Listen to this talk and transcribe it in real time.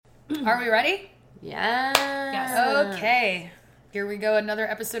Are we ready? Yes. Okay. Here we go. Another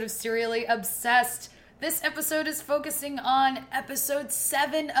episode of Serially Obsessed. This episode is focusing on episode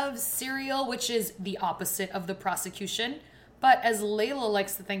 7 of Serial, which is the opposite of The Prosecution. But as Layla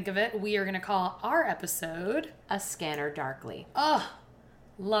likes to think of it, we are going to call our episode A Scanner Darkly. Oh,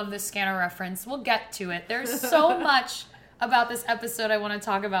 love the scanner reference. We'll get to it. There's so much about this episode I want to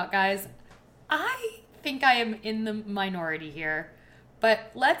talk about, guys. I think I am in the minority here.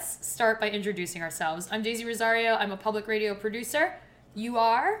 But let's start by introducing ourselves. I'm Daisy Rosario. I'm a public radio producer. You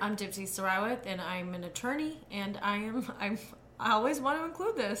are? I'm Dipsy Sarawat, and I'm an attorney, and I always want to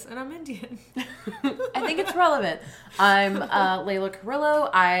include this, and I'm Indian. I think it's relevant. I'm Layla Carrillo.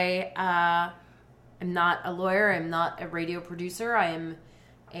 I am not a lawyer. I'm not a radio producer. I am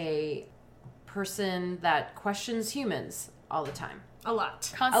a person that questions humans all the time. A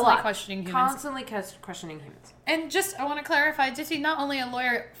lot. Constantly questioning humans. Constantly questioning humans. And just, I want to clarify, Dipsy, not only a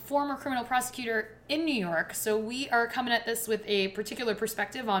lawyer, former criminal prosecutor in New York, so we are coming at this with a particular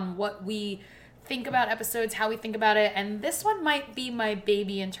perspective on what we think about episodes, how we think about it, and this one might be my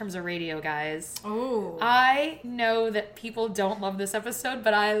baby in terms of radio, guys. Oh. I know that people don't love this episode,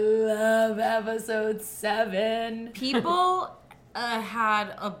 but I love episode 7. People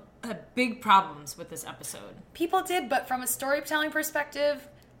had big problems with this episode. People did, but from a storytelling perspective,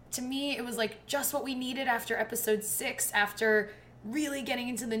 to me, it was like just what we needed after episode 6, after really getting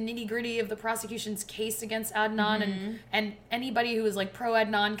into the nitty-gritty of the prosecution's case against Adnan and anybody who was like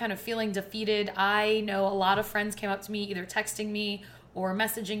pro-Adnan kind of feeling defeated. I know a lot of friends came up to me, either texting me or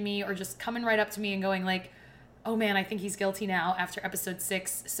messaging me or just coming right up to me and going like, oh man, I think he's guilty now after episode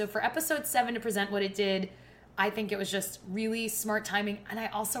 6. So for episode 7 to present what it did, I think it was just really smart timing, and I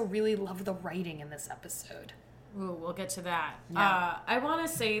also really love the writing in this episode. Ooh, we'll get to that. Yeah. I want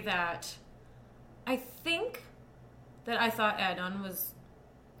to say that I think that I thought Adnan was,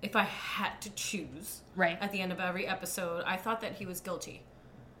 if I had to choose, Right. at the end of every episode, I thought that he was guilty.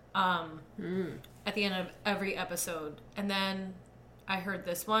 At the end of every episode. And then I heard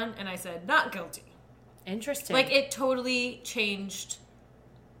this one, and I said, not guilty. Interesting. Like, it totally changed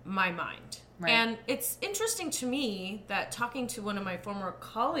my mind. Right. And it's interesting to me that talking to one of my former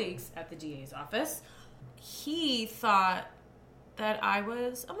colleagues at the DA's office, he thought that I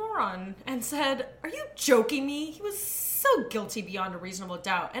was a moron and said, are you joking me? He was so guilty beyond a reasonable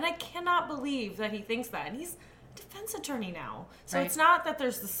doubt. And I cannot believe that he thinks that. And he's a defense attorney now. So Right. It's not that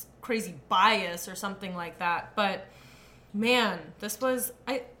there's this crazy bias or something like that. But man, this was,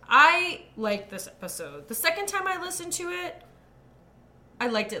 I liked this episode. The second time I listened to it, I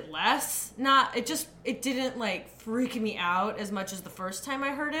liked it less. It didn't like freak me out as much as the first time I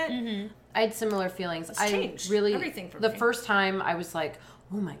heard it. Mm-hmm. I had similar feelings. It's changed everything for the me. first time I was like,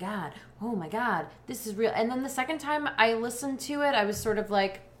 oh my god, this is real. And then the second time I listened to it, I was sort of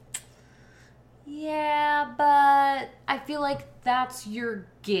like, yeah, but I feel like that's your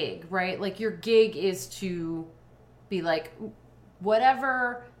gig, right? Like your gig is to be like,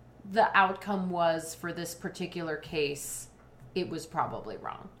 whatever the outcome was for this particular case, it was probably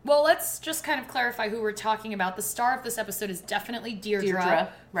wrong. Well, let's just kind of clarify who we're talking about. The star of this episode is definitely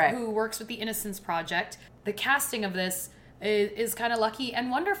Deirdre, right. who works with the Innocence Project. The casting of this is kind of lucky and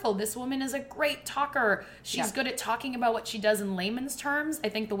wonderful. This woman is a great talker. She's good at talking about what she does in layman's terms. I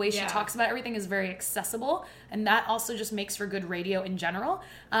think the way she talks about everything is very accessible, and that also just makes for good radio in general.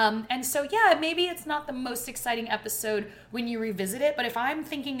 And so, yeah, maybe it's not the most exciting episode when you revisit it, but if I'm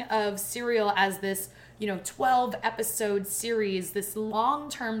thinking of Serial as this 12 episode series, this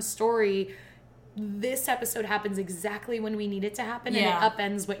long-term story, this episode happens exactly when we need it to happen, and it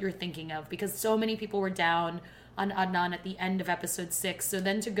upends what you're thinking of, because so many people were down on Adnan at the end of episode 6. So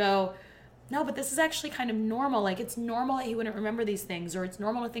then to go, no, but this is actually kind of normal. Like, it's normal that he wouldn't remember these things, or it's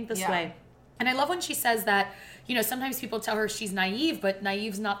normal to think this way. And I love when she says that, sometimes people tell her she's naive, but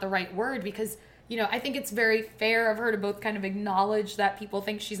naive's not the right word, because, I think it's very fair of her to both kind of acknowledge that people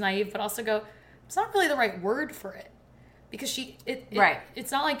think she's naive, but also go, it's not really the right word for it, because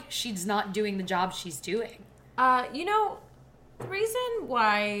it's not like she's not doing the job she's doing. The reason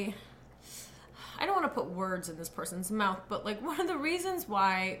why, I don't want to put words in this person's mouth, but like one of the reasons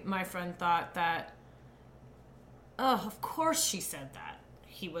why my friend thought that, of course she said that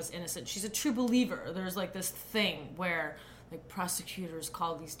he was innocent. She's a true believer. There's like this thing where like prosecutors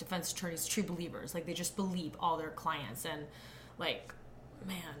call these defense attorneys true believers. Like they just believe all their clients, and like,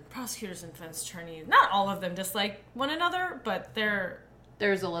 man, prosecutors and defense attorneys, not all of them dislike one another, but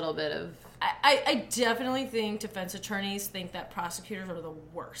there's a little bit of... I definitely think defense attorneys think that prosecutors are the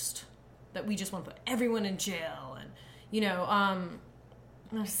worst. That we just want to put everyone in jail. And,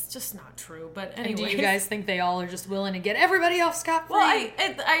 That's just not true. But And anyway, do you guys think they all are just willing to get everybody off scot-free? Well,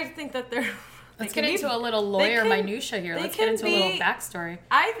 I think that they're. Let's get into a little lawyer minutia here. Let's get into a little backstory.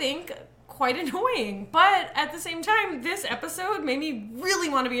 I think quite annoying, but at the same time, this episode made me really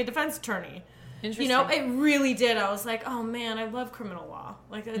want to be a defense attorney. Interesting. You know, it really did. I was like, oh man, I love criminal law.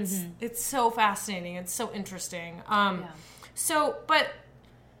 Like it's so fascinating. It's so interesting. So, but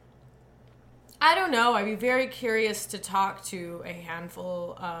I don't know. I'd be very curious to talk to a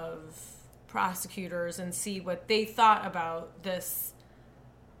handful of prosecutors and see what they thought about this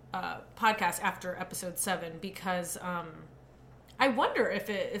podcast after episode 7, because I wonder if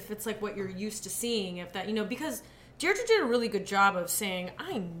it's like what you're used to seeing, if that, you know, because Deirdre did a really good job of saying,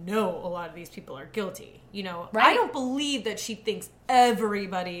 I know a lot of these people are guilty. You know, right. I don't believe that she thinks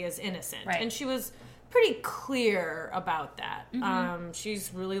everybody is innocent. Right. And she was pretty clear about that.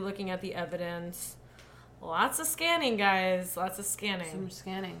 She's really looking at the evidence. Lots of scanning, guys. Lots of scanning. Some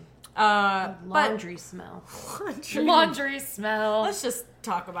scanning. Laundry smell. Laundry smell. Let's just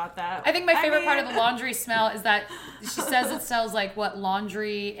talk about that. I think my favorite part of the laundry smell is that she says it smells like what?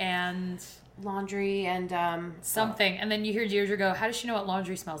 Laundry and something. And then you hear Deirdre go, how does she know what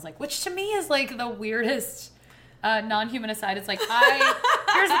laundry smells like? Which to me is like the weirdest non-human aside. It's like,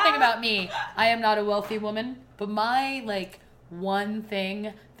 here's the thing about me. I am not a wealthy woman, but my like one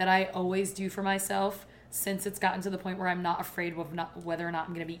thing that I always do for myself, since it's gotten to the point where I'm not afraid of whether or not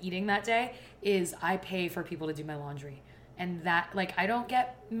I'm going to be eating that day, is I pay for people to do my laundry. And that, like, I don't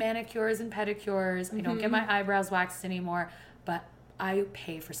get manicures and pedicures. I don't get my eyebrows waxed anymore, but I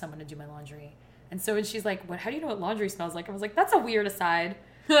pay for someone to do my laundry. And so when she's like, how do you know what laundry smells like? I was like, that's a weird aside.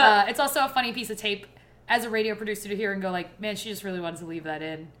 It's also a funny piece of tape as a radio producer to hear and go like, man, she just really wanted to leave that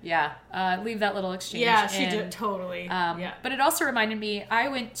in. Yeah. Leave that little exchange Yeah, she in. did, totally. Yeah. But it also reminded me, I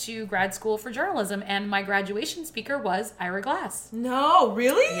went to grad school for journalism, and my graduation speaker was Ira Glass. No,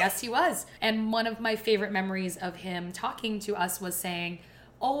 really? Yes, he was. And one of my favorite memories of him talking to us was saying,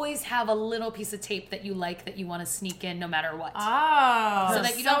 always have a little piece of tape that you like that you want to sneak in no matter what. Oh. So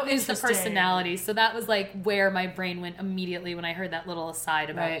that you don't lose the personality. So that was like where my brain went immediately when I heard that little aside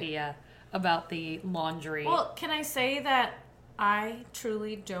about the laundry. Well, can I say that I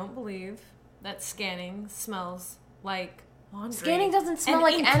truly don't believe that scanning smells like laundry. Scanning doesn't smell And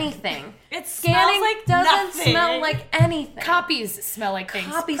like ink. anything. It Scanning smells like doesn't nothing. smell like anything. Copies smell like things.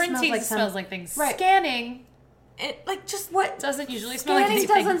 Copy Printing smells like smells like things. Right. Scanning It like just What? doesn't usually smell like Scanning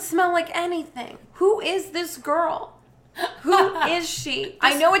anything. doesn't smell like anything. Who is this girl? Who is she?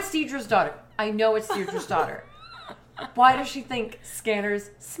 I know it's Deirdre's daughter. Why does she think scanners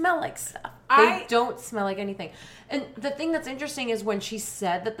smell like stuff? They don't smell like anything. And the thing that's interesting is when she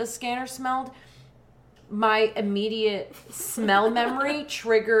said that the scanner smelled, my immediate smell memory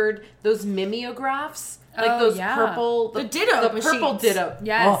triggered those mimeographs. Like those purple... The ditto The machines. purple ditto.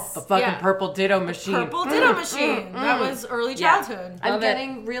 Yes. Oh, the fucking Yeah. purple ditto machine. Purple ditto machine. That was early childhood. I'm Love it.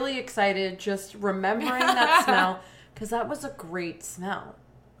 getting really excited just remembering that smell because that was a great smell.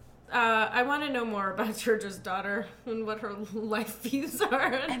 I want to know more about Deirdre's daughter and what her life views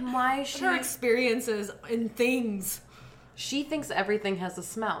are And why she... her experiences in things. She thinks everything has a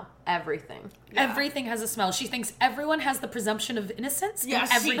smell. Everything. Yeah. Everything has a smell. She thinks everyone has the presumption of innocence.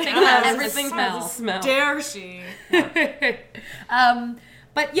 Yes, and she everything does. has Everything a smell. has a smell. Dare she?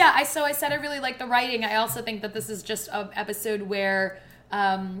 But yeah, I said I really like the writing. I also think that this is just an episode where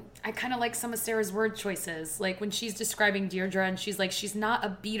I kind of like some of Sarah's word choices. Like when she's describing Deirdre and she's like, she's not a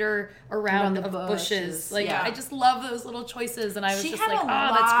beater around the of bushes. Like Yeah. I just love those little choices. And I was She just had like, a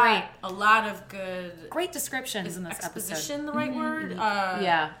that's great. a lot of good Great descriptions in this exposition. episode. The right word?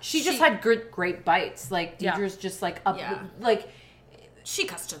 Yeah. She just had great bites. Like, Deirdre's just like, up, Yeah. like, She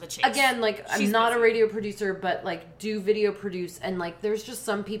cuts to the chase. again, like, She's I'm not a busy. radio producer, but like, do video produce. And like, there's just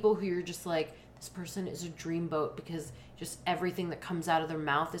some people who you're just like, this person is a dreamboat because just everything that comes out of their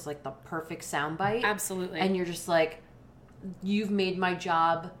mouth is like the perfect soundbite. Absolutely. And you're just like, you've made my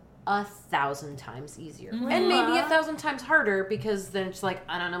job 1,000 times easier. And maybe 1,000 times harder because then it's like,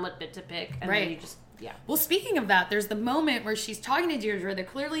 I don't know what bit to pick. And Right. then you just, yeah. Well, speaking of that, there's the moment where she's talking to Deirdre. They're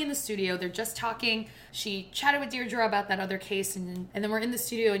clearly in the studio. They're just talking. She chatted with Deirdre about that other case. And then we're in the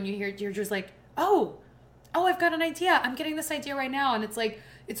studio and you hear Deirdre's like, oh, I've got an idea. I'm getting this idea right now. And it's like,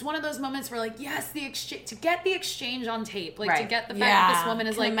 it's one of those moments where like, yes, the exchange, to get the exchange on tape, like to Right. get the fact that this Yeah, woman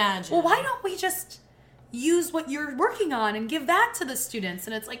is can like, imagine. well, why don't we just use what you're working on and give that to the students?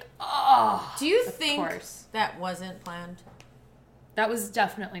 And it's like, oh, Do you Of think course. that wasn't planned? that was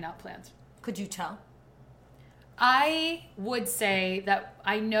definitely not planned. Could you tell? I would say that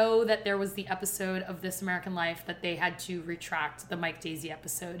I know that there was the episode of This American Life that they had to retract, the Mike Daisy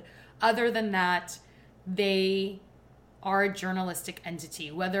episode. Other than that, they are a journalistic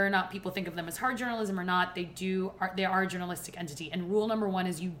entity. Whether or not people think of them as hard journalism or not, they are a journalistic entity. And rule number 1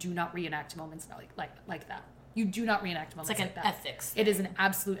 is you do not reenact moments like that. You do not reenact moments like that. It's like an ethics thing. It is an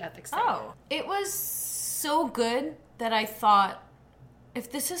absolute ethics thing. Oh. It was so good that I thought,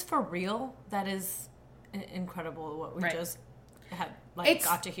 if this is for real, that is incredible what we just had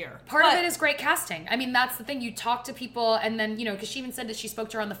got to hear. Part of it is great casting. I mean, that's the thing. You talk to people, and then, because she even said that she spoke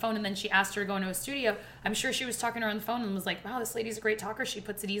to her on the phone, and then she asked her to go into a studio. I'm sure she was talking to her on the phone and was like, wow, this lady's a great talker. She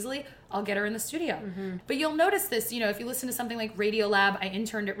puts it easily. I'll get her in the studio. Mm-hmm. But you'll notice this, if you listen to something like Radiolab, I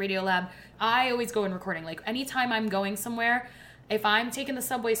interned at Radiolab. I always go in recording. Like, anytime I'm going somewhere, if I'm taking the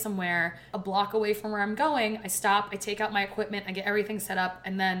subway somewhere a block away from where I'm going, I stop, I take out my equipment, I get everything set up,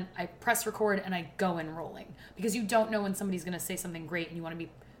 and then I press record and I go in rolling. Because you don't know when somebody's going to say something great, and you want to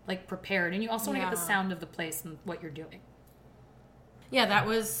be prepared, and you also want to get the sound of the place and what you're doing. Yeah, that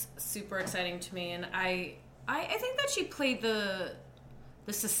was super exciting to me, and I think that she played the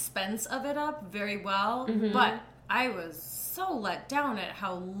suspense of it up very well, but I was so let down at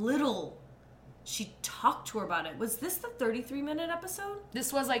how little she talked to her about it. Was this the 33-minute episode?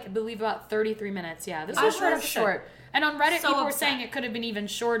 This was I believe about 33 minutes. Yeah, this was was short. And on Reddit, people were saying it could have been even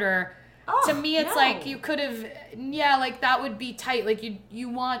shorter. Oh, to me, it's like you could have, that would be tight. Like you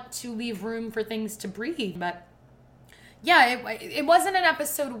want to leave room for things to breathe. But yeah, it wasn't an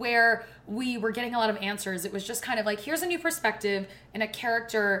episode where we were getting a lot of answers. It was just kind of like, here's a new perspective and a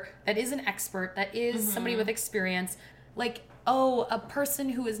character that is an expert, that is somebody with experience. Like, a person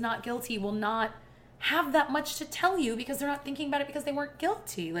who is not guilty will not have that much to tell you because they're not thinking about it because they weren't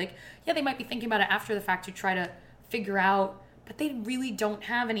guilty. Like, yeah, they might be thinking about it after the fact to try to figure out, but they really don't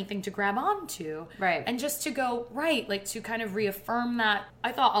have anything to grab onto. Right. And just to go, to kind of reaffirm that,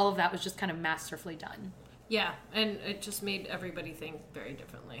 I thought all of that was just kind of masterfully done. Yeah, and it just made everybody think very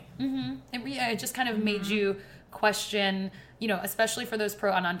differently. Mm-hmm. It just kind of made you question, especially for those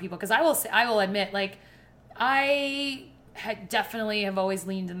pro-Adnan people. Because I will admit, I definitely have always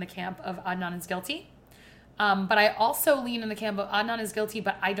leaned in the camp of Adnan is guilty. But I also lean in the camp of Adnan is guilty,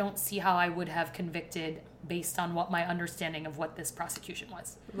 but I don't see how I would have convicted based on what my understanding of what this prosecution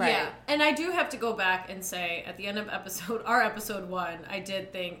was. Right. Yeah. And I do have to go back and say, at the end of our episode 1, I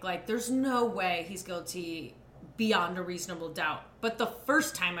did think, there's no way he's guilty beyond a reasonable doubt. But the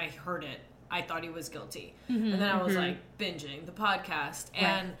first time I heard it, I thought he was guilty. Mm-hmm, and then I was, binging the podcast.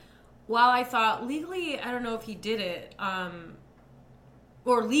 And while I thought legally, I don't know if he did it,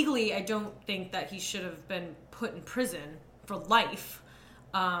 or legally, I don't think that he should have been put in prison for life.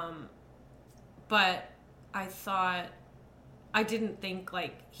 But I didn't think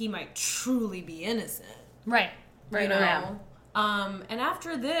he might truly be innocent. Right. You know? And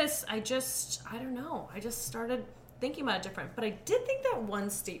after this, I don't know. I just started thinking about it different. But I did think that one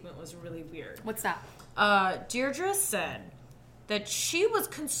statement was really weird. What's that? Deirdre said that she was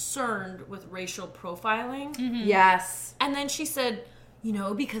concerned with racial profiling. Mm-hmm. Yes. And then she said,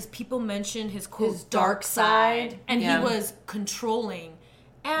 because people mentioned his, quote, dark side, and he was controlling.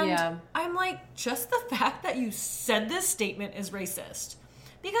 And I'm like, just the fact that you said this statement is racist.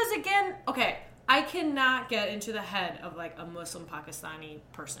 Because again, okay, I cannot get into the head of a Muslim Pakistani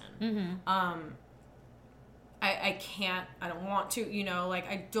person. Mm-hmm. I can't, I don't want to,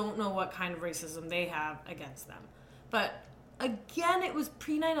 I don't know what kind of racism they have against them. But again, it was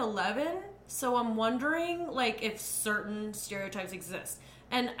pre 9/11, so I'm wondering if certain stereotypes exist.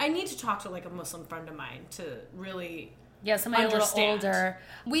 And I need to talk to a Muslim friend of mine to really somebody understand. A little older.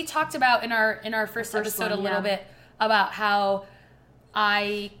 We talked about in our first episode a little bit about how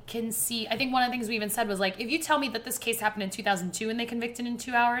I can see, I think one of the things we even said was if you tell me that this case happened in 2002 and they convicted in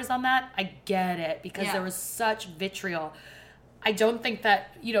 2 hours on that, I get it, because there was such vitriol. I don't think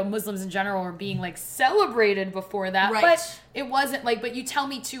that, Muslims in general were being celebrated before that, but it wasn't but you tell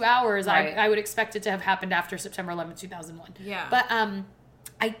me 2 hours, I would expect it to have happened after September 11th, 2001. Yeah. But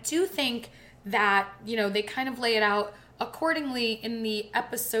I do think that, they kind of lay it out accordingly in the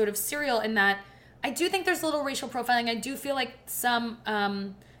episode of Serial, in that I do think there's a little racial profiling. I do feel I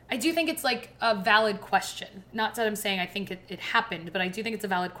do think it's a valid question. Not that I'm saying I think it happened, but I do think it's a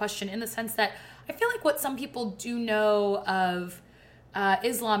valid question in the sense that I feel what some people do know of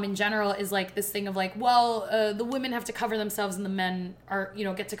Islam in general is this thing of the women have to cover themselves and the men are,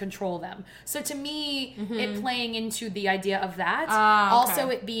 get to control them. So to me, it playing into the idea of that. Okay. Also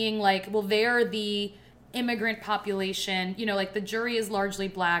it being they're the immigrant population, the jury is largely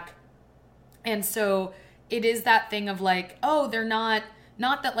black. And so it is that thing of they're not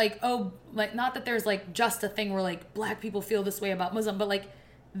that not that there's just a thing where black people feel this way about Muslim, but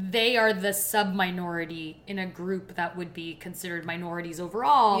they are the sub-minority in a group that would be considered minorities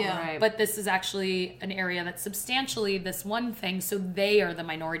overall. Yeah. Right. But this is actually an area that's substantially this one thing, so they are the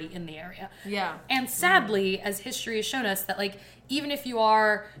minority in the area. Yeah. And sadly, as history has shown us, that like even if you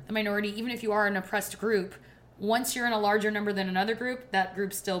are the minority, even if you are an oppressed group, once you're in a larger number than another group, that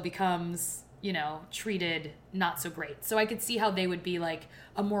group still becomes, you know, treated not so great. So I could see how they would be like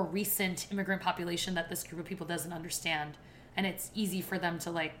a more recent immigrant population that this group of people doesn't understand. And it's easy for them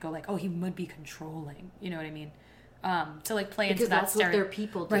to like go like, oh, he would be controlling. You know what I mean? To like play Because into that that's what their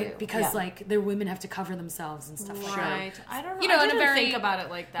people do. Right, because Yeah. like their women have to cover themselves and stuff like that. Right. I don't know. You know, I in a didn't very- think about it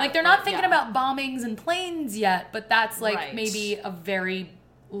like that. Like they're not but thinking yeah. about bombings and planes yet, but that's like Right. maybe a very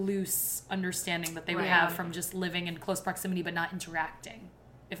loose understanding that they would Right. have from just living in close proximity but not interacting,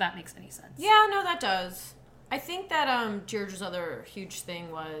 if that makes any sense. Yeah, no, that does. I think that Deirdre's other huge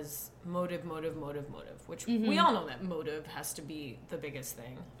thing was motive, which we all know that motive has to be the biggest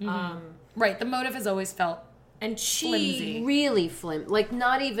thing. Right, the motive has always felt And she Flimsy. Really like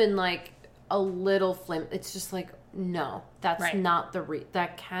not even like a little it's just like, no, that's Right. not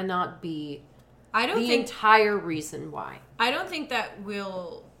that cannot be I don't the think entire reason why. I don't think that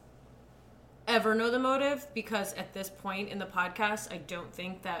we'll ever know the motive, because at this point in the podcast, I don't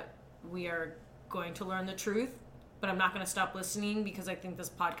think that we are going to learn the truth. But I'm not going to stop listening, because I think this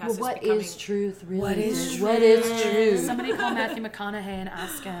podcast Well, is what becoming... is truth, really? What is What is truth? somebody call Matthew McConaughey and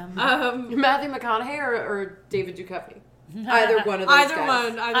ask him. Matthew McConaughey or David Duchovny? Either one of those Either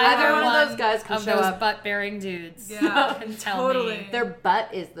guys. one. Either one of those guys can of show those up. butt-bearing dudes. Yeah, can tell totally. me. Their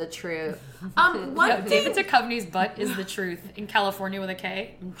butt is the truth. One Yeah, thing... David Duchovny's butt is the truth in California with a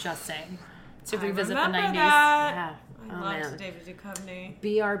K. I'm just saying. To revisit the remember 90s. that. Yeah. I Oh, loved man. David Duchovny.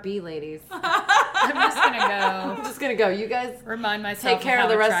 BRB, ladies. I'm just gonna I'm go just gonna go. You guys remind myself. take care how of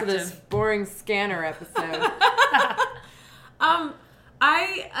the rest attractive. of this boring scanner episode.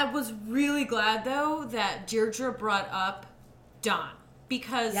 I was really glad, though, that Deirdre brought up Don.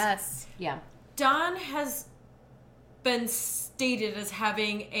 Because Yes. Yeah. Don has been stated as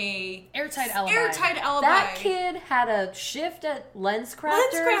having a Airtight alibi. That kid had a shift at LensCrafters,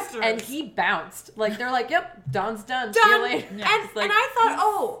 LensCrafters. and he bounced. Like, they're like, yep, Don's done. See you Done. later. And, It's like, and I thought,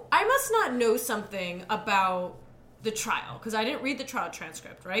 oh, I must not know something about the trial, because I didn't read the trial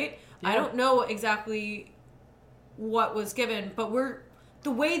transcript, right? I don't know exactly what was given, but the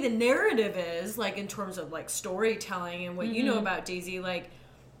way the narrative is, like in terms of like storytelling and what you know about Daisy, like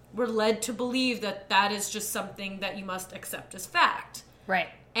we're led to believe that that is just something that you must accept as fact. Right.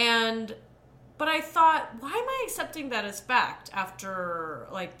 But I thought, why am I accepting that as fact after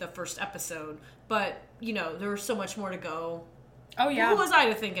like the first episode? But you know, there was so much more to go. Oh yeah. Who was I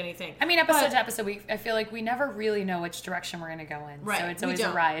to think anything? I mean, episode But- to episode, I feel like we never really know which direction we're gonna go in. Right, So it's we always a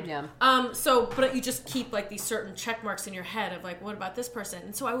don't. ride. yeah. But you just keep like these certain check marks in your head of like, what about this person?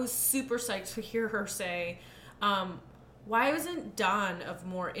 And so I was super psyched to hear her say, why wasn't Dawn of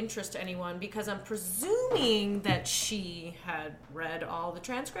more interest to anyone? Because I'm presuming that she had read all the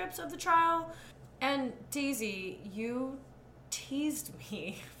transcripts of the trial. And Daisy, you teased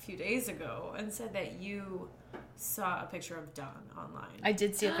me a few days ago and said that you saw a picture of Dawn online. I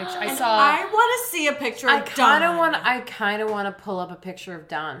did see a picture. I And saw. I want to see a picture I of kind of Dawn. want to pull up a picture of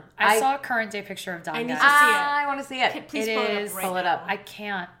Don. I saw a current day picture of Don. I need guys. to see it. I want to see it. Please It pull it is- up right pull it now. up. I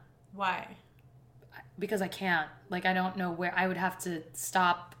can't Why? because I can't. Like I don't know where. I would have to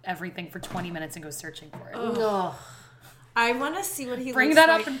stop everything for 20 minutes and go searching for it. Ugh. I want to see what he Bring looks that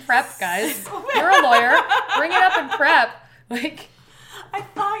like. up in prep, guys. You're a lawyer. Bring it up in prep. Like. I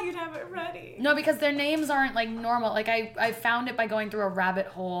thought you'd have it ready. No, because their names aren't like normal. Like I found it by going through a rabbit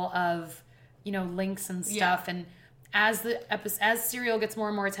hole of, you know, links and stuff. Yeah. And as Serial gets more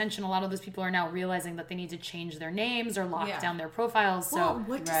and more attention, a lot of those people are now realizing that they need to change their names or lock Yeah. down their profiles. So Well,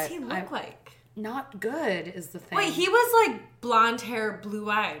 what does right. he look like? not good is the thing. Wait, he was like blonde hair, blue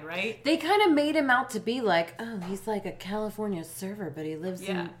eyed, right? They kind of made him out to be like, oh, he's like a California server, but he lives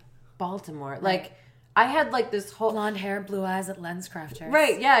Yeah. in Baltimore. Like, I had like this whole blonde hair, blue eyes at LensCrafters.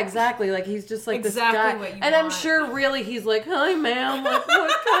 Right, yeah, exactly. Like he's just like Exactly this guy. what you and I'm want. sure really he's like, hi ma'am, like,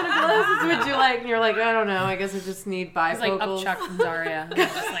 what kind of glasses would you like? And you're like, I don't know, I guess I just need bifocals. He's like Upchuck from Daria. He's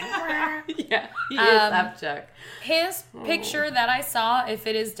just like, Yeah, he is Upchuck. his picture that I saw, if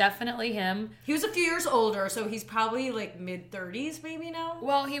it is definitely him, He was a few years older, so he's probably like mid 30s maybe now.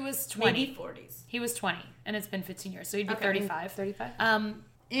 well, he was 20. Maybe 40s. He was 20, and it's been 15 years, so he'd be Okay. 35. 35?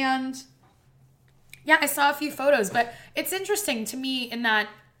 And yeah, I saw a few photos, but it's interesting to me in that,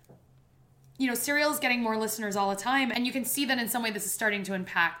 you know, Serial is getting more listeners all the time, and you can see that in some way this is starting to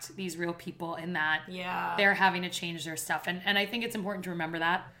impact these real people in that Yeah. they're having to change their stuff. And I think it's important to remember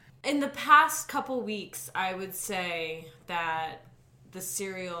that. In the past couple weeks, I would say that the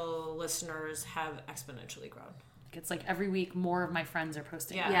serial listeners have exponentially grown. It's like every week more of my friends are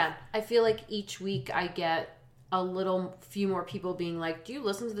posting. Yeah. I feel like each week I get a few more people being like, do you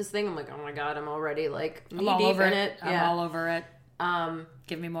listen to this thing? I'm like, oh my God, I'm already like I'm all knee-deep over in it. I'm all over it.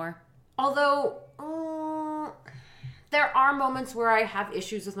 Give me more. Although there are moments where I have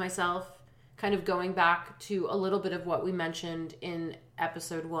issues with myself, kind of going back to a little bit of what we mentioned in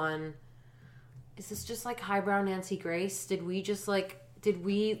episode 1. Is this just like highbrow Nancy Grace? Did we Is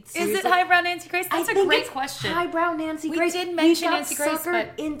it highbrow Nancy Grace? That's a great question. Highbrow Nancy Grace. We did mention Nancy Grace,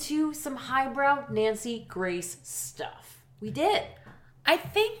 but into some highbrow Nancy Grace stuff. We did. I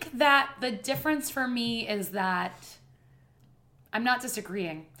think that the difference for me is that I'm not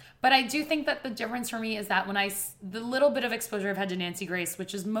disagreeing, but I do think that the difference for me is that the little bit of exposure I've had to Nancy Grace,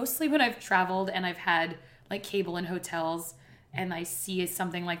 which is mostly when I've traveled and I've had like cable in hotels, and I see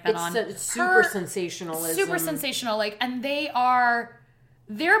something like that it's super sensationalism. Super sensational. Like, and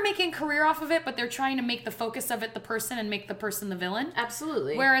they're making career off of it, but they're trying to make the focus of it the person and make the person the villain.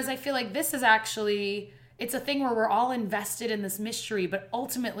 Absolutely. Whereas I feel like this is actually, it's a thing where we're all invested in this mystery, but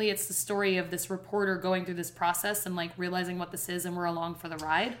ultimately it's the story of this reporter going through this process and like realizing what this is, and we're along for the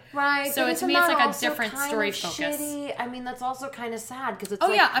ride. Right. So to me, it's like a different story focus. Shitty? I mean, that's also kind of sad because it's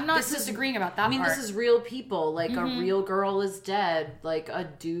I'm not disagreeing about that part. This is real people. Like a real girl is dead. Like a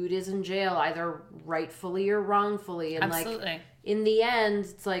dude is in jail, either rightfully or wrongfully. And Absolutely. Like, in the end,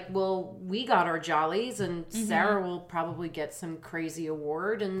 it's like, well, we got our jollies, and Sarah will probably get some crazy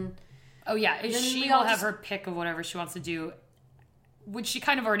award, and she will have her pick of whatever she wants to do, which she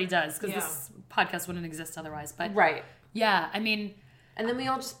kind of already does, because this podcast wouldn't exist otherwise. But I mean, and then we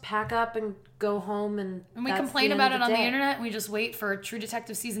all just pack up and go home, and we complain about it on the internet, and we just wait for True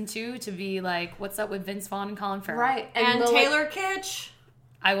Detective season 2 to be like, what's up with Vince Vaughn and Colin Farrell, right? And Taylor Kitsch.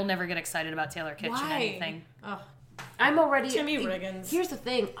 I will never get excited about Taylor Kitsch in anything. Oh. I'm already... Timmy Riggins. Here's the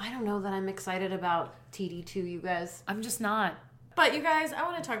thing. I don't know that I'm excited about TD2, you guys. I'm just not. But you guys, I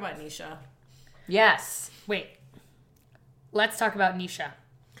want to talk about Nisha. Yes. Wait. Let's talk about Nisha.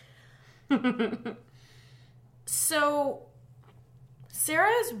 So,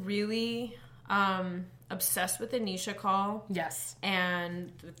 Sarah is really obsessed with the Nisha call. Yes.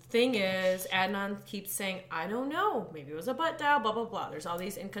 And the thing is, Adnan keeps saying, I don't know. Maybe it was a butt dial, blah, blah, blah. There's all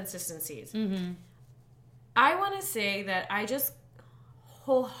these inconsistencies. Mm-hmm. I want to say that I just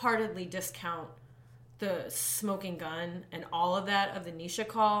wholeheartedly discount the smoking gun and all of that of the Nisha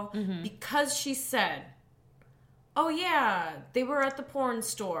call because she said, oh yeah, they were at the porn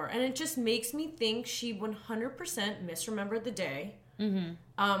store. And it just makes me think she 100% misremembered the day,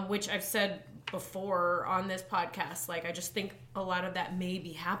 which I've said before on this podcast. Like, I just think a lot of that may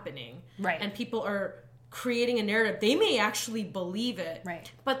be happening. Right. And people are creating a narrative. They may actually believe it.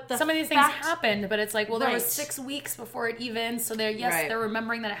 Right. But some of these things happened, but it's like, well, there was 6 weeks before it even. So they're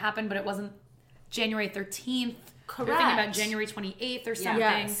remembering that it happened, but it wasn't January 13th. Correct. They're thinking about January 28th or something.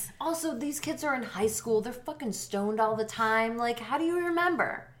 Yes. Also, these kids are in high school. They're fucking stoned all the time. Like, how do you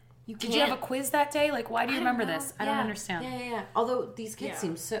remember? Did you have a quiz that day? Like, why do you remember this? I don't understand. Yeah. Although these kids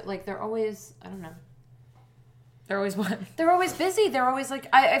seem so, like, they're always, I don't know. They're always what? They're always busy. They're always like,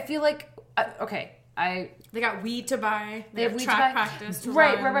 I feel like, they got weed to buy. They have weed track to buy. Practice to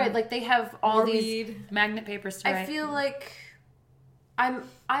right. run. Like, they have all these weed. Magnet papers to write. I feel like I'm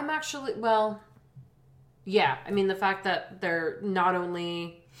actually, well, yeah. I mean, the fact that they're not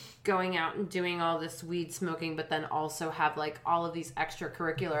only going out and doing all this weed smoking, but then also have like all of these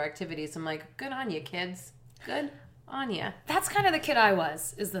extracurricular activities. I'm like, good on you, kids. Good on you. That's kind of the kid I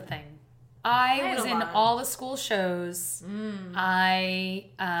was, is the thing. I was in all the school shows. I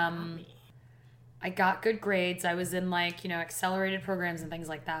got good grades. I was in like, accelerated programs and things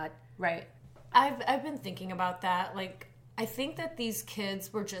like that. Right. I've been thinking about that. Like, I think that these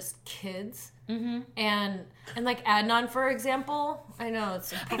kids were just kids. Mm-hmm. And like Adnan, for example, I know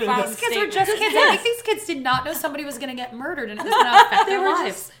it's a profound These kids were just kids. I think these kids did not know somebody was going to get murdered and it was going to affect their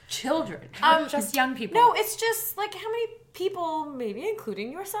lives. Just children. Just young people. No, it's just like, how many people, maybe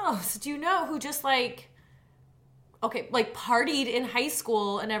including yourselves, do you know who just like partied in high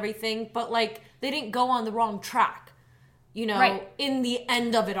school and everything, but like they didn't go on the wrong track. In the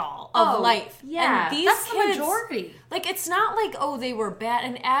end of it all, of life. Yeah. And these that's kids, the majority. Like, it's not like, they were bad.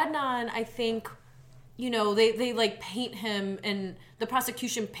 And Adnan, I think, they like paint him, and the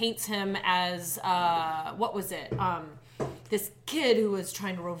prosecution paints him as, what was it? This kid who was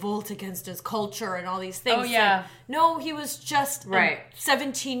trying to revolt against his culture and all these things. Oh, yeah. Like, no, he was just a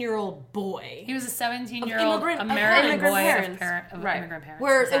 17-year-old boy. He was a 17-year-old American boy of immigrant parents.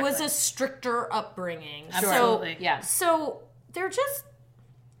 Where it was a stricter upbringing. Absolutely. So they're just...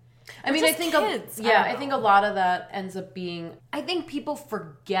 I mean, I think kids. I think a lot of that ends up being. I think people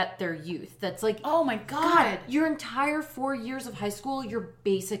forget their youth. That's like, oh my God, your entire 4 years of high school, you're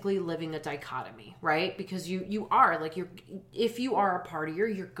basically living a dichotomy, right? Because you are like if you are a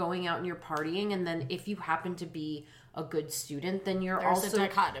partier, you're going out and you're partying, and then if you happen to be a good student, then you're There's also a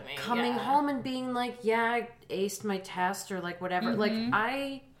dichotomy, coming home and being like, yeah, I aced my test or like whatever. Like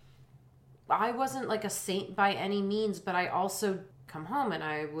I wasn't like a saint by any means, but I also come home and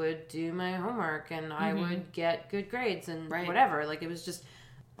I would do my homework and I would get good grades and whatever. Like it was just,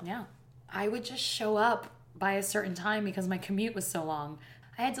 I would just show up by a certain time because my commute was so long.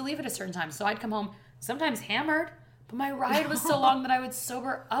 I had to leave at a certain time, so I'd come home sometimes hammered. But my ride was so long that I would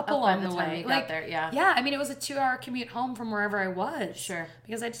sober up along the way. You got there, Yeah, I mean, it was a 2-hour commute home from wherever I was. Sure.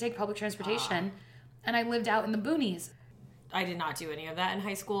 Because I had to take public transportation, and I lived out in the boonies. I did not do any of that in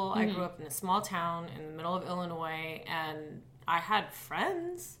high school. I grew up in a small town in the middle of Illinois, and I had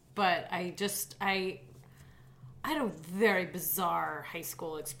friends, but I had a very bizarre high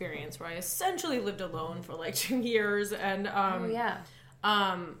school experience where I essentially lived alone for like 2 years, and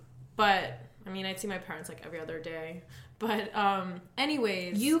but I mean, I'd see my parents like every other day. But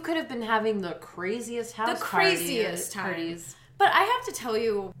anyways, you could have been having the craziest house parties. But I have to tell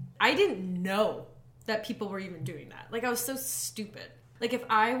you, I didn't know that people were even doing that. Like, I was so stupid. Like, if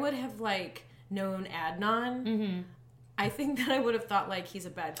I would have like known Adnan, I think that I would have thought like he's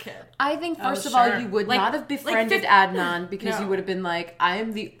a bad kid. I think first of all, you would like, not have befriended Adnan because you would have been like, I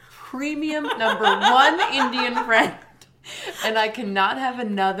am the premium #1 Indian friend, and I cannot have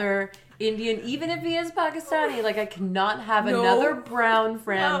another Indian, even if he is Pakistani. Like, I cannot have another brown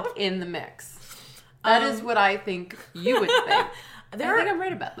friend in the mix. That is what I think you would think. I think I'm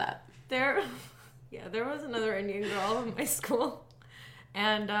right about that. There was another Indian girl in my school,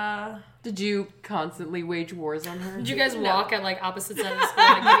 and did you constantly wage wars on her? Did you guys walk at like opposite sides of the school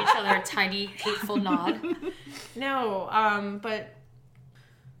and give each other a tiny hateful nod? No, but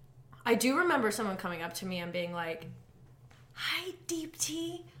I do remember someone coming up to me and being like, "Hi,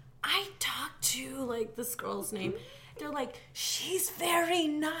 Deepti. I talked to like this girl's name. They're like, she's very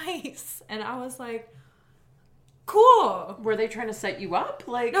nice," and I was like, "Cool." Were they trying to set you up?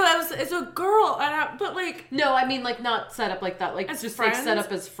 Like, no, it's a girl, but like, no, I mean like not set up like that. Like as just friends? like set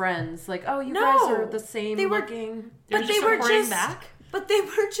up as friends. Like, oh, you guys are the same looking. But they were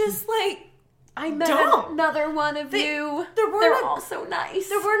just like. I met another one of you. They're all so nice.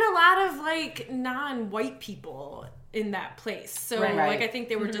 There weren't a lot of like non-white people in that place, so like I think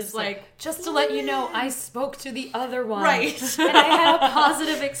they were just like, just to let you know, I spoke to the other one, right? And I had a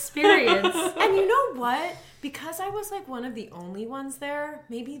positive experience. And you know what? Because I was like one of the only ones there,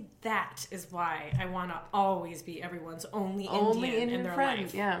 maybe that is why I want to always be everyone's only Indian in their friend.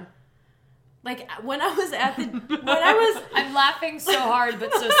 life. Yeah. Like when I was at the I'm laughing so hard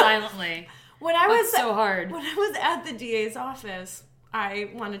but so silently. When I was so hard. When I was at the DA's office, I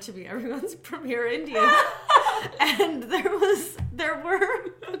wanted to be everyone's premier Indian. And there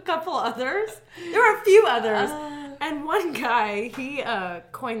were a couple others. There were a few others. And one guy, he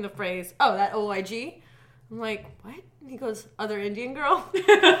coined the phrase, "Oh, that OIG." I'm like, "What?" He goes, "Other Indian girl."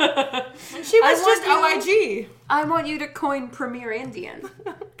 And she was just OIG. I want you to coin Premier Indian.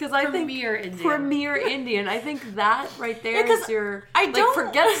 Because I think Premier Indian. I think that right there is your...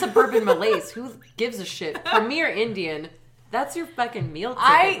 forget suburban Malays. Who gives a shit? Premier Indian. That's your fucking meal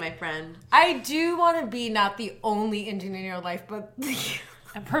ticket, my friend. I do want to be not the only Indian in your life, but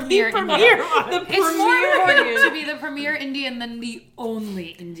a premier Indian. It's more important to be the premier Indian than the only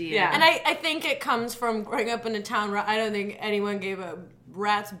Indian. Yeah. And I think it comes from growing up in a town where I don't think anyone gave a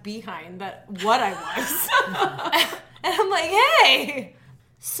rat's behind that what I was. And I'm like, hey!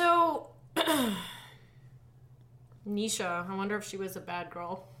 So, Nisha, I wonder if she was a bad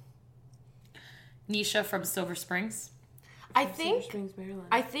girl. Nisha from Silver Springs? I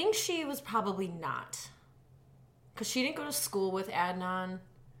think she was probably not. Because she didn't go to school with Adnan.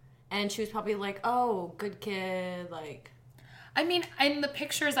 And she was probably like, oh, good kid, like... I mean, in the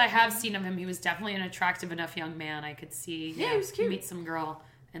pictures I have seen of him, he was definitely an attractive enough young man. I could see, he was cute. Meet some girl,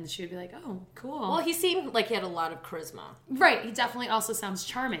 and she would be like, oh, cool. Well, he seemed like he had a lot of charisma. Right. He definitely also sounds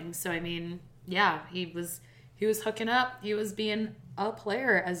charming. So, I mean, yeah, he was hooking up. He was being a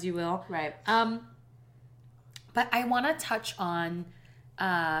player, as you will. Right. But I want to touch on,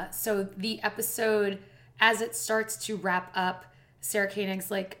 so the episode, as it starts to wrap up, Sarah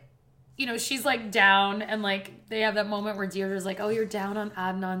Koenig's like, you know, she's like down, and like they have that moment where Deirdre's like, oh, you're down on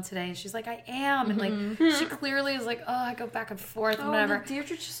Adnan today. And she's like, I am. And like, she clearly is like, oh, I go back and forth and whatever.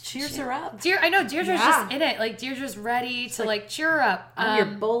 Deirdre just cheers her up. I know, Deirdre's just in it. Like, Deirdre's ready to like cheer her up. I'm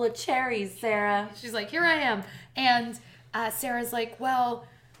your bowl of cherries, Sarah. She's like, here I am. And Sarah's like, well,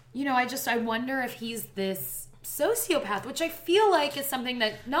 I wonder if he's this sociopath, which I feel like is something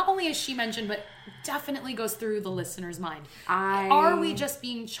that not only is she mentioned, but definitely goes through the listener's mind. Are we just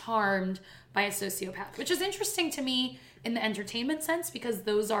being charmed by a sociopath? Which is interesting to me in the entertainment sense, because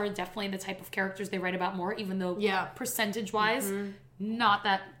those are definitely the type of characters they write about more, even though percentage-wise, not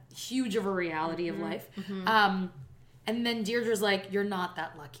that huge of a reality of life. And then Deirdre's like, you're not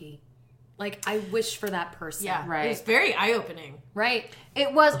that lucky. Like, I wish for that person. Yeah, right. It was very eye-opening. Right.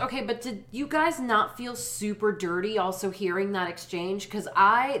 It was. Okay, but did you guys not feel super dirty also hearing that exchange? Because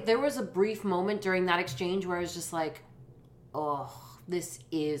there was a brief moment during that exchange where I was just like, oh, this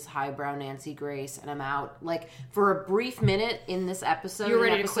is highbrow Nancy Grace, and I'm out. Like, for a brief minute in this episode, you're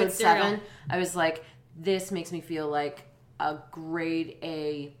ready in to quit episode Serial. 7, I was like, this makes me feel like a grade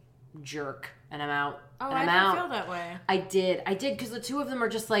A jerk, and I'm out. Oh, and I I'm didn't out. feel that way. I did, because the two of them are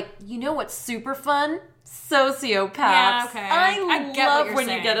just like, you know what's super fun? Sociopaths. Yeah, okay. I get what love you're when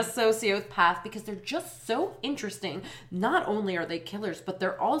saying. you get a sociopath because they're just so interesting. Not only are they killers, but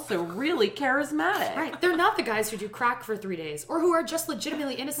they're also really charismatic. Right. They're not the guys who do crack for 3 days or who are just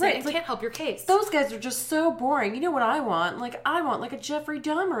legitimately innocent Right, and like, can't help your case. Those guys are just so boring. You know what I want? Like, I want like a Jeffrey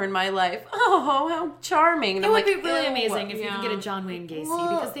Dahmer in my life. Oh, how charming. And it I'm would like, be really ew. amazing if you Yeah. could get a John Wayne Gacy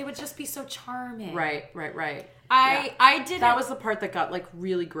Whoa. because they would just be so charming. Right. I didn't. That was the part that got like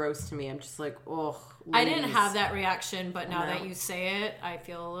really gross to me. I'm just like, oh. I didn't ladies. have that reaction, but now No. that you say it, I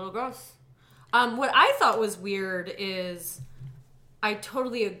feel a little gross. What I thought was weird is I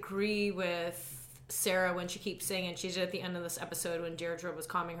totally agree with Sarah when she keeps saying, and she's at the end of this episode when Deirdre was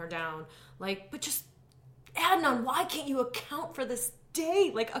calming her down, like, but just Adnan, why can't you account for this day?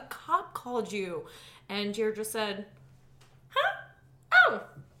 Like, a cop called you. And Deirdre said, huh? Oh,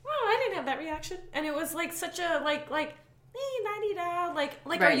 well, I didn't have that reaction. And it was like such a, like, la-di-da, like,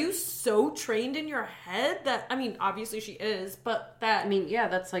 Right. are you so trained in your head that, I mean, obviously she is, but that, I mean, yeah,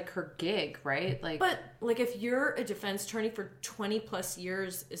 that's like her gig, right? Like, but like if you're a defense attorney for 20 plus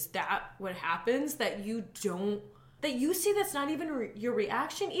years, is that what happens? That you see that's not even your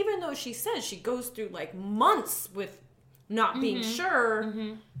reaction, even though she says she goes through like months with not being sure.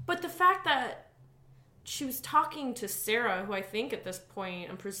 But the fact that she was talking to Sarah, who I think at this point,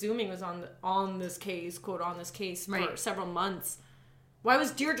 I'm presuming was on this case, quote, on this case for Right. several months. Why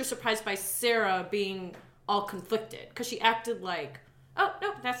was Deirdre surprised by Sarah being all conflicted? Because she acted like, oh,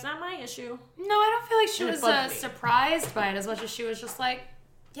 no, that's not my issue. No, I don't feel like she And it was bugged me. surprised by it as much as she was just like,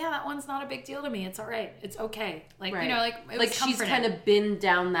 yeah, that one's not a big deal to me. It's all right. It's okay. Like, right. you know, like, it like was she's comforting. kind of been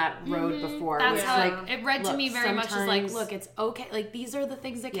down that road before. That's where it's how like, it read to look, me very much as like, sometimes- look, it's okay. Like, these are the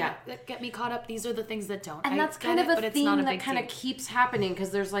things that, Yeah. that get me caught up. These are the things that don't. And I that's get kind it, of but a it's not theme that big kind of deal. keeps happening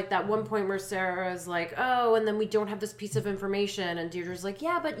because there's like that one point where Sarah's like, oh, and then we don't have this piece of information, and Deirdre's like,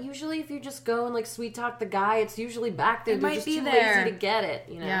 yeah, but usually if you just go and like sweet talk the guy, it's usually back there. It They're might just be too there. lazy to get it,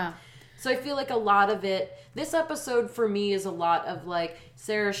 you know? Yeah. So I feel like a lot of it, this episode for me is a lot of like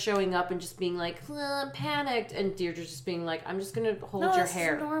Sarah showing up and just being like, I'm panicked, and Deirdre just being like, I'm just gonna hold No, your this is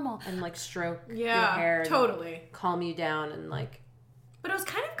hair normal. and like stroke Yeah, your hair, and totally. calm you down, and like, But it was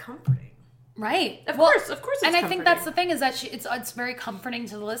kind of comforting. Right. of course, it's and I think that's the comforting. thing is that it's very comforting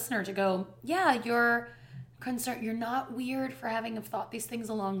to the listener to go, yeah, you're concerned. You're not weird for having thought these things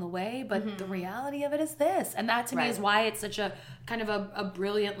along the way, but the reality of it is this. And that to me Right. is why it's such a kind of a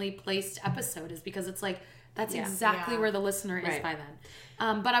brilliantly placed episode, is because it's like, that's Yeah. exactly Yeah. where the listener is Right. by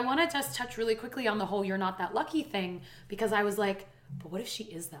then. But I want to just touch really quickly on the whole you're not that lucky thing, because I was like, but what if she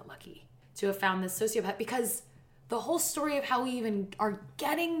is that lucky to have found this sociopath? Because the whole story of how we even are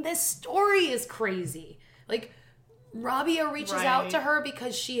getting this story is crazy. Like, Rabia reaches out to Right. her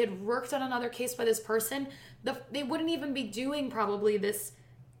because she had worked on another case by this person. They wouldn't even be doing probably this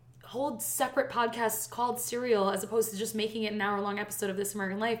whole separate podcast called Serial as opposed to just making it an hour-long episode of This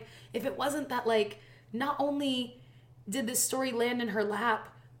American Life if it wasn't that, like, not only did this story land in her lap,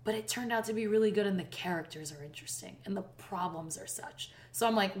 but it turned out to be really good and the characters are interesting and the problems are such. So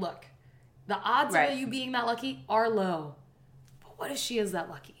I'm like, look, the odds Right. of you being that lucky are low. But what if she is that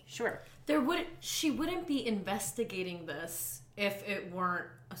lucky? Sure. She wouldn't be investigating this if it weren't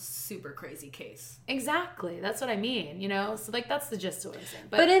a super crazy case. Exactly. That's what I mean, you know? So, like, that's the gist of what I'm saying.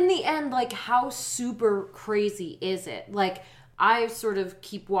 But in the end, like, how super crazy is it? Like, I sort of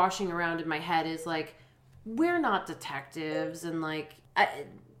keep washing around in my head is like, we're not detectives, and like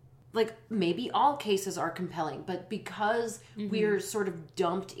maybe all cases are compelling, but because we're sort of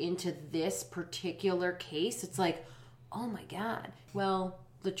dumped into this particular case, it's like, oh my God. Well,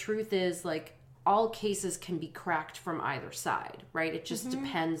 the truth is, like, all cases can be cracked from either side, right? It just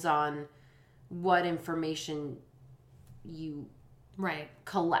depends on what information you right.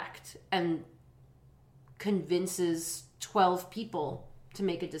 collect and convinces 12 people to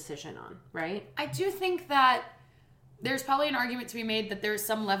make a decision on, right? I do think that there's probably an argument to be made that there's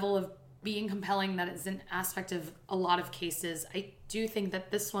some level of being compelling that is an aspect of a lot of cases. I do think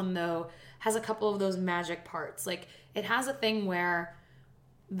that this one, though, has a couple of those magic parts. Like, it has a thing where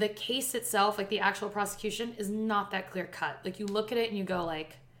the case itself, like the actual prosecution, is not that clear cut. Like, you look at it and you go,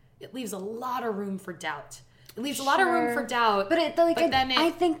 like, it leaves a lot of room for doubt. It leaves a lot of room for doubt. But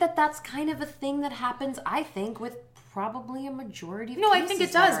I think that that's kind of a thing that happens, I think, with probably a majority of cases. No, I think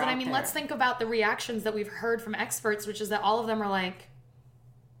it does. But I mean, there. let's think about the reactions that we've heard from experts, which is that all of them are like,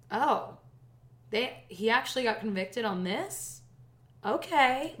 oh, he actually got convicted on this?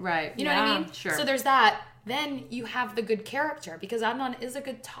 Okay. Right. You know what I mean? Sure. So there's that. Then you have the good character, because Adnan is a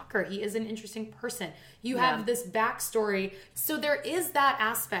good talker. He is an interesting person. You have this backstory. So there is that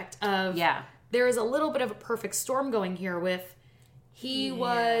aspect of, there is a little bit of a perfect storm going here with, he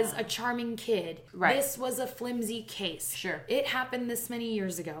was a charming kid. Right. This was a flimsy case. Sure. It happened this many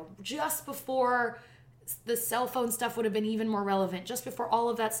years ago, just before the cell phone stuff would have been even more relevant, just before all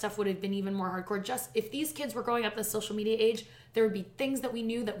of that stuff would have been even more hardcore. Just if these kids were growing up in the social media age, there would be things that we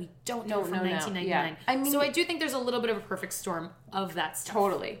knew that we don't know from 1999. Yeah. I mean, so I do think there's a little bit of a perfect storm of that stuff.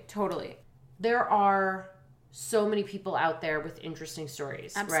 Totally. There are so many people out there with interesting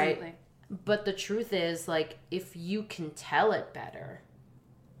stories, Absolutely. right? But the truth is, like, if you can tell it better,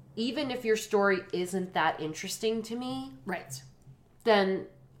 even if your story isn't that interesting to me, Right. then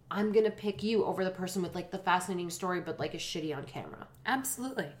I'm going to pick you over the person with, like, the fascinating story, but, like, is shitty on camera.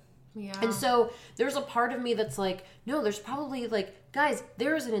 Absolutely. Yeah. And so there's a part of me that's like, no, there's probably, like, guys,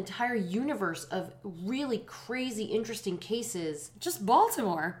 there is an entire universe of really crazy, interesting cases. Just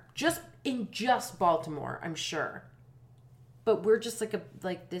Baltimore. Just Baltimore, I'm sure. But we're just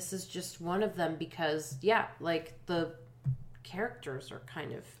like, this is just one of them because, like, the characters are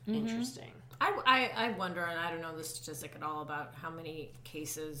kind of interesting. I wonder, and I don't know the statistic at all about how many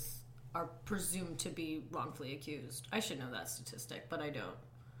cases are presumed to be wrongfully accused. I should know that statistic, but I don't.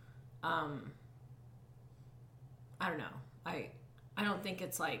 I don't know. I don't think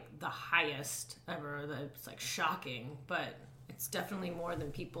it's like the highest ever. That it's like shocking, but it's definitely more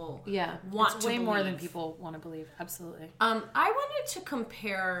than people want It's to way believe. more than people want to believe. Absolutely. I wanted to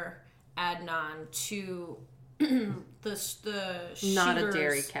compare Adnan to the shooters. Not a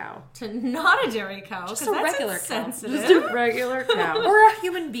dairy cow. To not a dairy cow. Just 'cause a that's regular cow. insensitive. Just a regular cow. Or a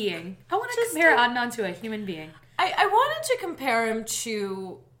human being. I want to compare Adnan to a human being. I wanted to compare him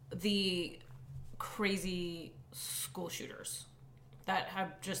to the crazy school shooters that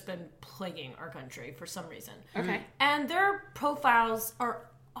have just been plaguing our country for some reason. Okay. And their profiles are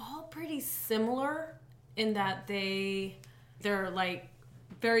all pretty similar in that they're like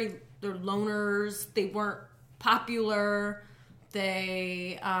they're loners. They weren't popular.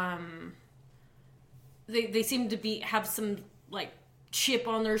 They seem to have some like chip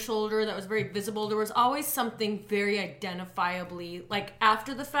on their shoulder that was very visible. There was always something very identifiably, like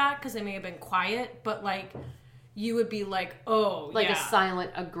after the fact, because they may have been quiet, but like you would be like, oh, like yeah. a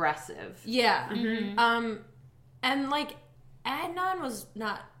silent aggressive. Yeah. And like Adnan was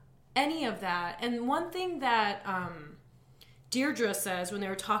not any of that. And one thing that Deirdre says when they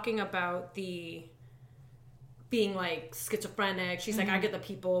were talking about the being like schizophrenic, she's like, I get the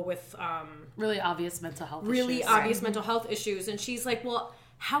people with Really obvious mental health issues. obvious mental health issues, and she's like, well,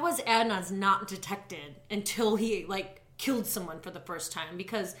 how was Adnan's not detected until he like killed someone for the first time?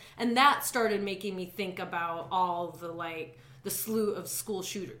 And that started making me think about all the like the slew of school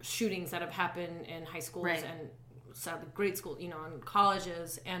shootings that have happened in high schools and sadly grade school, and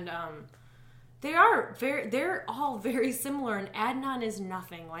colleges, and they're all very similar, and Adnan is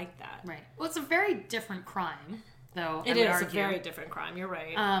nothing like that. Right. Well, it's a very different crime, though. It is a very different crime. You're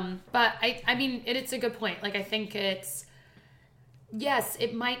right. But I mean, it's a good point. Like, I think yes,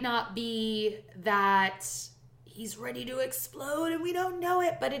 it might not be that he's ready to explode and we don't know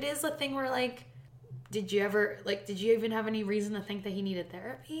it, but it is a thing where, like, did you even have any reason to think that he needed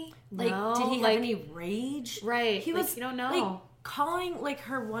therapy? Like, No? did he have any rage? Right. He was, you don't know. like, calling, like,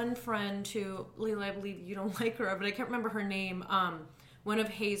 her one friend who, Layla, I believe you don't like her, but I can't remember her name. One of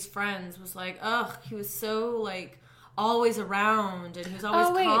Hayes' friends was like, ugh, he was so, like, always around, and he was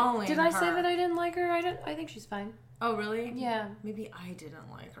always calling Did I say her. that I didn't like her? I think she's fine. Oh, really? Yeah. Maybe I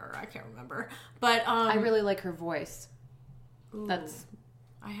didn't like her. I can't remember. But, I really like her voice. ooh, That's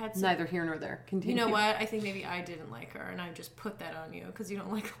I had some, neither here nor there. Continue. You know what? I think maybe I didn't like her, and I just put that on you, because you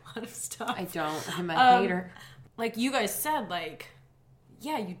don't like a lot of stuff. I don't. I'm a hater. Like you guys said, like,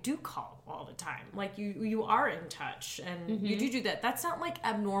 yeah, you do call all the time. Like, you are in touch, and you do that. That's not, like,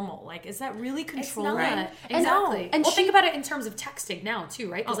 abnormal. Like, is that really controlling? Right. Exactly. And think about it in terms of texting now,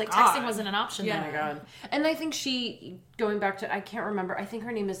 too, right? Because, texting wasn't an option then. Oh, my God. And I think she, going back to, I can't remember, I think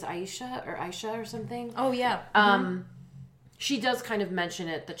her name is Aisha or something. Oh, yeah. She does kind of mention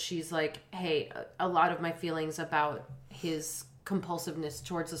it, that she's like, hey, a lot of my feelings about his compulsiveness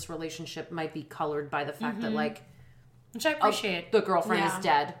towards this relationship might be colored by the fact that, like, which I appreciate. The girlfriend is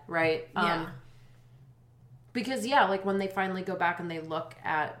dead, right? Yeah. Because, like, when they finally go back and they look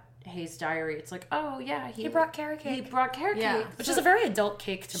at Hayes' diary, it's like, oh, yeah. He brought carrot cake. He brought carrot cake. Which is a very adult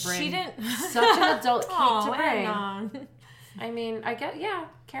cake to bring. She didn't... Such an adult cake to bring. On. I mean, I get,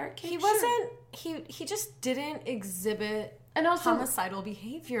 carrot cake. He wasn't... He just didn't exhibit and also homicidal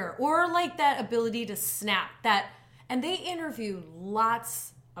behavior. Or, like, that ability to snap. And they interviewed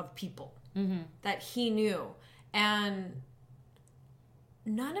lots of people that he knew. And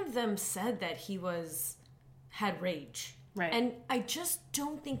none of them said that he had rage. Right. And I just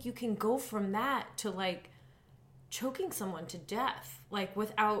don't think you can go from that to, like, choking someone to death, like,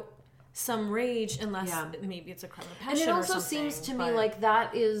 without some rage, unless maybe it's a crime of passion. And it also or something, seems to me like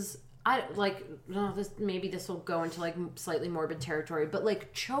that is, maybe this will go into, like, slightly morbid territory, but,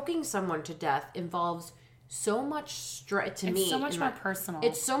 like, choking someone to death involves so much stress to me. It's so much more personal.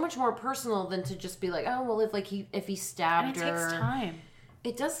 It's so much more personal than to just be like, oh, well, if he stabbed her. And it takes time.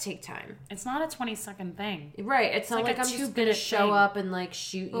 It does take time. It's not a 20-second thing. Right. It's not like I'm just going to show up and, like,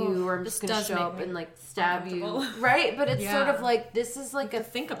 shoot you, or I'm just going to show up and, like, stab you. Right? But it's sort of like, this is like a...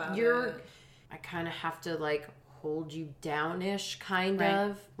 think about it. I kind of have to, like, hold you down-ish, kind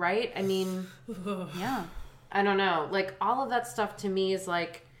of. Right? I mean... Yeah. I don't know. Like, all of that stuff to me is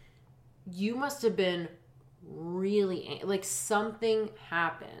like, you must have been really... Like, something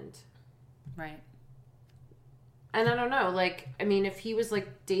happened. Right. And I don't know, like, I mean, if he was,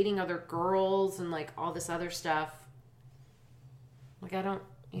 like, dating other girls and, like, all this other stuff, like, I don't,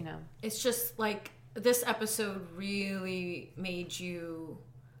 It's just, like, this episode really made you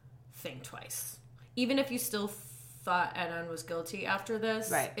think twice. Even if you still thought Edon was guilty after this,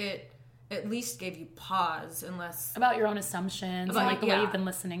 it at least gave you pause, unless... About your own assumptions, and, like, the way you've been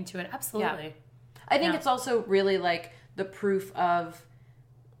listening to it. Absolutely. Yeah. I think it's also really, like, the proof of...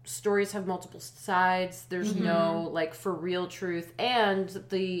 stories have multiple sides. There's no, like, for real truth, and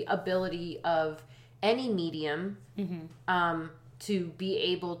the ability of any medium to be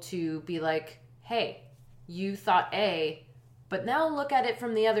able to be like, hey, you thought A, but now look at it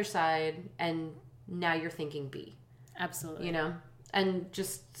from the other side, and now you're thinking B. Absolutely. And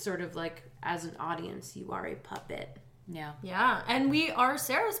just sort of like, as an audience, you are a puppet. Yeah. Yeah, and we are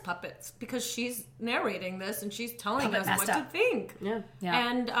Sarah's puppets, because she's narrating this and she's telling us what to think. Yeah.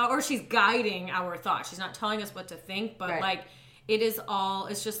 And, or she's guiding our thoughts. She's not telling us what to think, but like,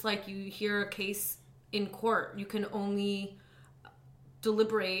 it's just like you hear a case in court. You can only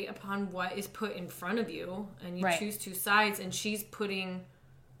deliberate upon what is put in front of you, and you choose two sides, and she's putting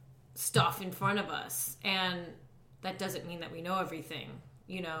stuff in front of us. And that doesn't mean that we know everything,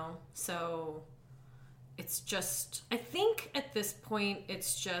 So... it's just, I think at this point,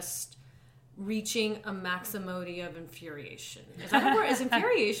 it's just reaching a maximody of infuriation. Is that a word? Is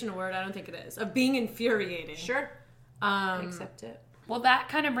infuriation a word? I don't think it is. Of being infuriating. Sure. I accept it. Well, that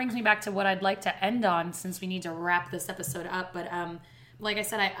kind of brings me back to what I'd like to end on, since we need to wrap this episode up. But like I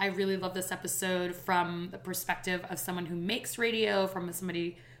said, I really love this episode from the perspective of someone who makes radio, from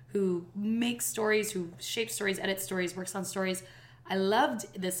somebody who makes stories, who shapes stories, edits stories, works on stories. I loved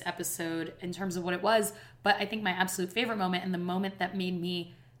this episode in terms of what it was, but I think my absolute favorite moment, and the moment that made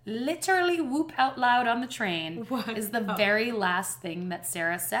me literally whoop out loud on the train, is the very last thing that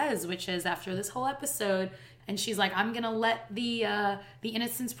Sarah says, which is after this whole episode, and she's like, I'm going to let the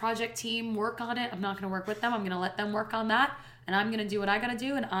Innocence Project team work on it. I'm not going to work with them. I'm going to let them work on that, and I'm going to do what I got to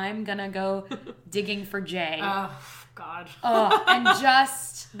do, and I'm going to go digging for Jay. Oh, God. And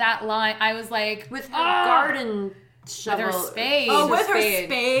just that line, I was like... With her garden... shovel. With her spade. Oh, with her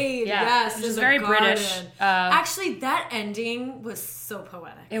spade. Yeah. Yes. Which is very British. Actually, that ending was so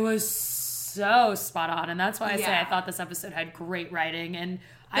poetic. It was so spot on. And that's why I say I thought this episode had great writing. And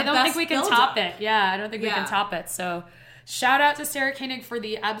I don't think we can top it. Yeah, I don't think we can top it. So shout out to Sarah Koenig for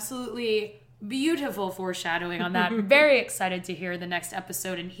the absolutely beautiful foreshadowing on that. Very excited to hear the next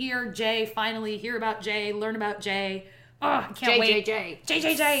episode and hear Jay, hear about Jay, learn about Jay. Oh, I can't wait. Jay.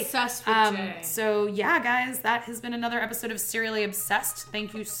 Obsessed with Jay. So, yeah, guys, that has been another episode of Serially Obsessed.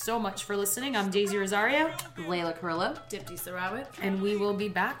 Thank you so much for listening. I'm Daisy Rosario. Layla Carrillo. Dipti Sarawit. And we will be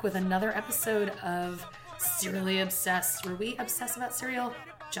back with another episode of Serially Obsessed, where we obsess about cereal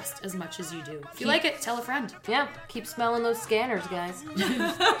just as much as you do. If you like it, tell a friend. Yeah, keep smelling those scanners, guys.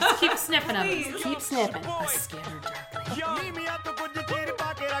 Keep sniffing them. Keep sniffing. A scanner darkly.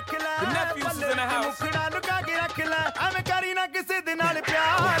 The nephews is in the house.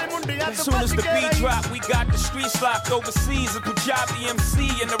 As soon as the beat drop, we got the streets locked overseas. A Punjabi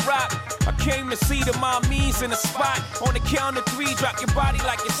MC in the rock. I came to see the mommies in the spot. On the count of 3, drop your body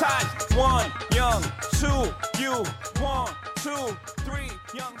like it's hot. 1, young, 2, you. 1, 2, 3,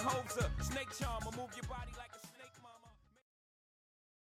 young Hoser. Snake charmer, move your body.